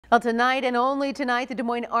Well, tonight and only tonight, the Des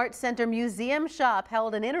Moines Art Center Museum Shop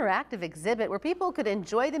held an interactive exhibit where people could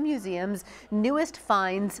enjoy the museum's newest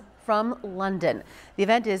finds from London. The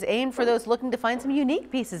event is aimed for those looking to find some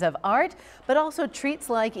unique pieces of art, but also treats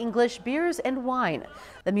like English beers and wine.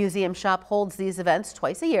 The museum shop holds these events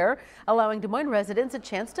twice a year, allowing Des Moines residents a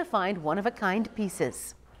chance to find one-of-a-kind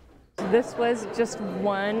pieces. This was just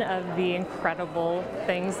one of the incredible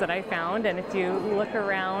things that I found, and if you look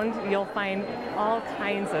around, you'll find all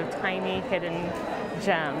kinds of tiny hidden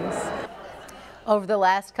gems. Over the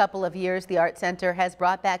last couple of years, the Art Center has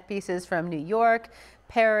brought back pieces from New York,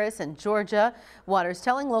 Paris, and Georgia. Waters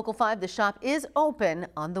telling Local 5 the shop is open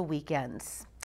on the weekends.